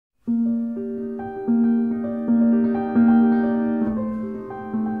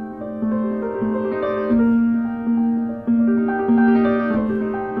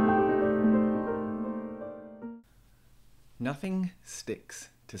sticks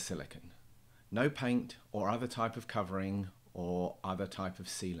to silicone. No paint or other type of covering or other type of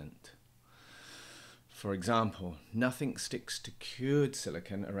sealant. For example, nothing sticks to cured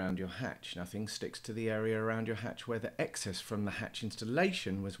silicone around your hatch. Nothing sticks to the area around your hatch where the excess from the hatch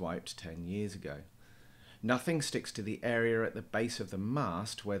installation was wiped 10 years ago. Nothing sticks to the area at the base of the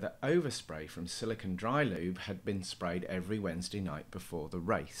mast where the overspray from silicone dry lube had been sprayed every Wednesday night before the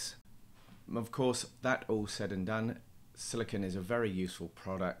race. Of course, that all said and done, silicone is a very useful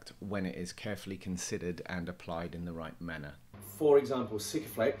product when it is carefully considered and applied in the right manner. For example,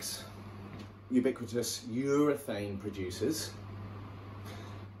 SikaFlex, ubiquitous urethane producers,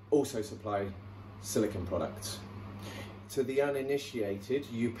 also supply silicone products. To the uninitiated,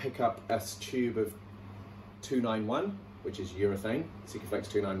 you pick up a tube of 291, which is urethane,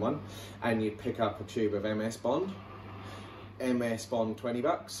 SikaFlex 291, and you pick up a tube of MS Bond, MS Bond 20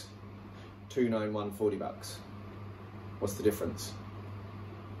 bucks, 291 40 bucks. What's the difference?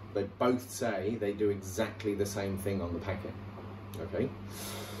 They both say they do exactly the same thing on the packet. Okay.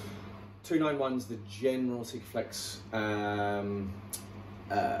 291's the general SikaFlex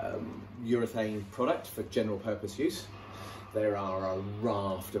urethane product for general purpose use. There are a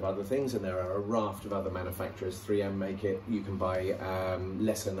raft of other things, and there are a raft of other manufacturers. 3M make it. You can buy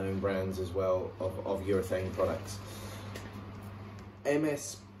lesser known brands as well of urethane products.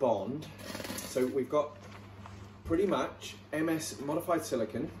 MS Bond. So we've got pretty much MS Modified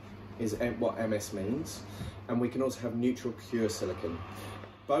Silicone is what MS means, and we can also have neutral pure silicone.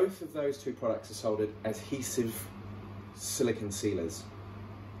 Both of those two products are sold as adhesive silicone sealers.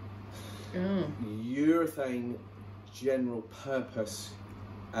 Urethane general purpose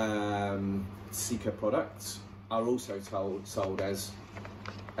Sika products are also sold as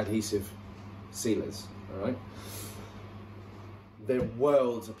adhesive sealers. All right, they're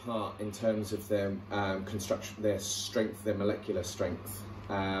worlds apart in terms of their construction, their strength, their molecular strength.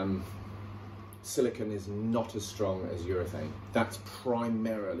 Silicone is not as strong as urethane. That's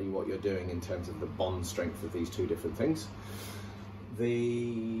primarily what you're doing in terms of the bond strength of these two different things.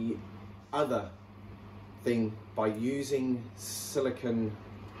 The other thing, by using silicone,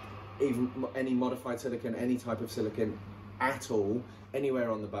 even any modified silicone, any type of silicone at all, anywhere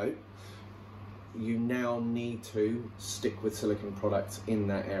on the boat, you now need to stick with silicone products in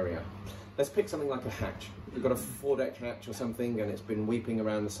that area. Let's pick something like a hatch. We've got a foredeck hatch or something and it's been weeping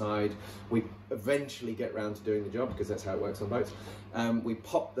around the side. We eventually get round to doing the job because that's how it works on boats. We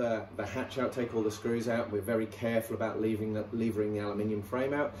pop the hatch out, take all the screws out. We're very careful about levering the aluminium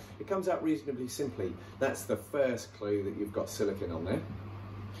frame out. It comes out reasonably simply. That's the first clue that you've got silicone on there.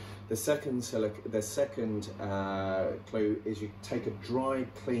 The second clue is you take a dry,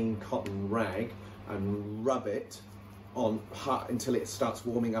 clean cotton rag and rub it on hot until it starts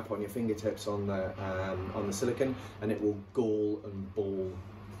warming up on your fingertips on the silicone, and it will gall and ball.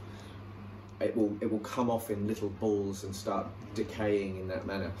 It will come off in little balls and start decaying in that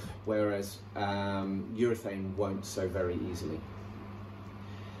manner, whereas urethane won't so very easily.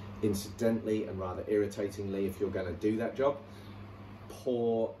 Incidentally, and rather irritatingly, if you're going to do that job,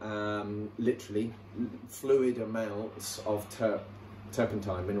 pour literally fluid amounts of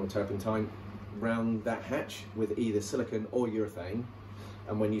turpentine, mineral turpentine, round that hatch with either silicone or urethane,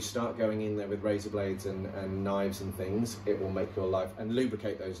 and when you start going in there with razor blades and knives and things, it will make your life, and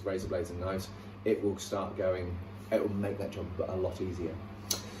lubricate those razor blades and knives, it will start going, it will make that job a lot easier.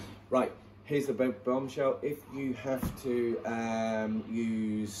 Right, here's the bombshell. If you have to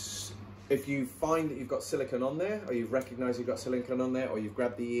if you find that you've got silicone on there, or you've recognised you've got silicone on there, or you've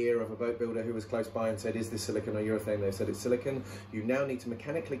grabbed the ear of a boat builder who was close by and said, is this silicone or urethane? They said it's silicone. You now need to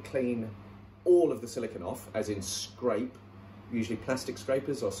mechanically clean all of the silicone off, as in scrape, usually plastic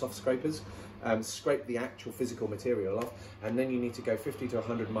scrapers or soft scrapers, scrape the actual physical material off, and then you need to go 50 to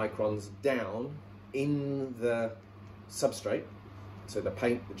 100 microns down in the substrate, so the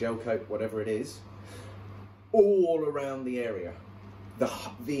paint, the gel coat, whatever it is, all around the area.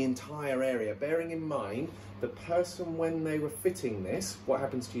 The entire area, bearing in mind the person, when they were fitting this, what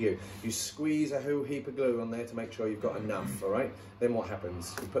happens to you? You squeeze a whole heap of glue on there to make sure you've got enough, all right? Then what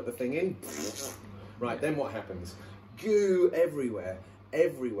happens? You put the thing in, right, then what happens? Goo everywhere.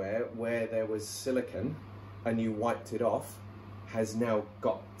 Everywhere where there was silicone and you wiped it off has now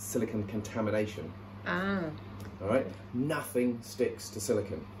got silicone contamination. All right? Nothing sticks to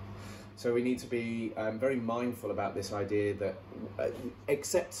silicone. So we need to be very mindful about this idea that,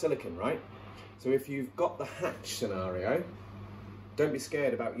 except silicone, right? So if you've got the hatch scenario, don't be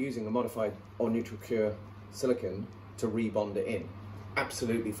scared about using a modified or neutral pure silicone to rebond it in.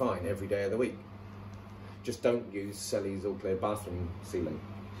 Absolutely fine every day of the week. Just don't use Selleys All Clear bathroom sealant,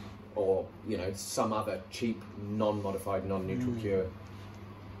 or some other cheap non-modified, non-neutral pure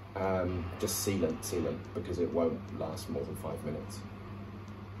just sealant, because it won't last more than 5 minutes.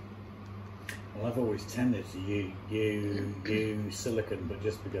 Well, I've always tended to use silicone,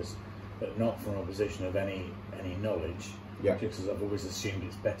 but not from a position of any knowledge. Yeah. Just as I've always assumed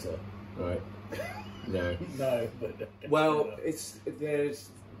it's better. Right. No. No, but well, there's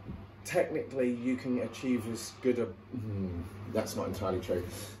technically you can achieve as good a. That's not entirely true.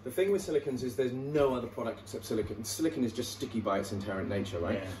 The thing with silicones is there's no other product except silicone. Silicone is just sticky by its inherent nature,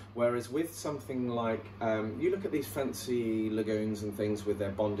 right? Yeah. Whereas with something like, you look at these fancy lagoons and things with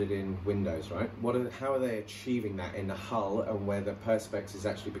their bonded in windows, right? How are they achieving that in the hull and where the perspex is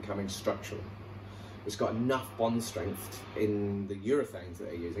actually becoming structural? It's got enough bond strength in the urethanes that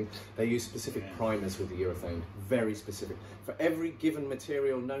they're using. They use specific primers with the urethane, very specific. For every given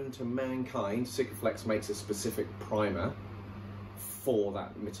material known to mankind, SikaFlex makes a specific primer for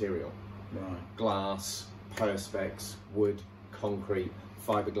that material. Right. Glass, perspex, wood, concrete,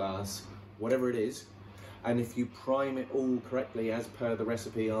 fiberglass, whatever it is. And if you prime it all correctly as per the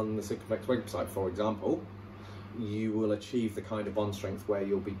recipe on the SikaFlex website, for example, you will achieve the kind of bond strength where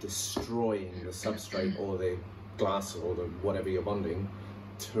you'll be destroying the substrate or the glass or the whatever you're bonding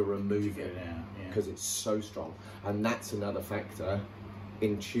to remove it, because it's so strong. And that's another factor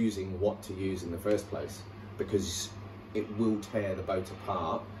in choosing what to use in the first place, because it will tear the boat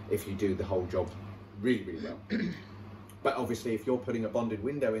apart if you do the whole job really, really well. But obviously if you're putting a bonded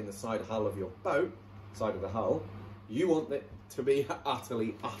window in the side hull of your boat, side of the hull, you want it to be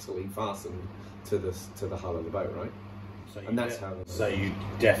utterly fastened to the hull of the boat, right? So you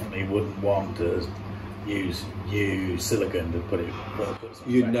definitely wouldn't want to use silicone to put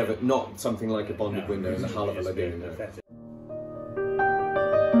You'd never, not something like a bonded window in the hull of a lagoon. No.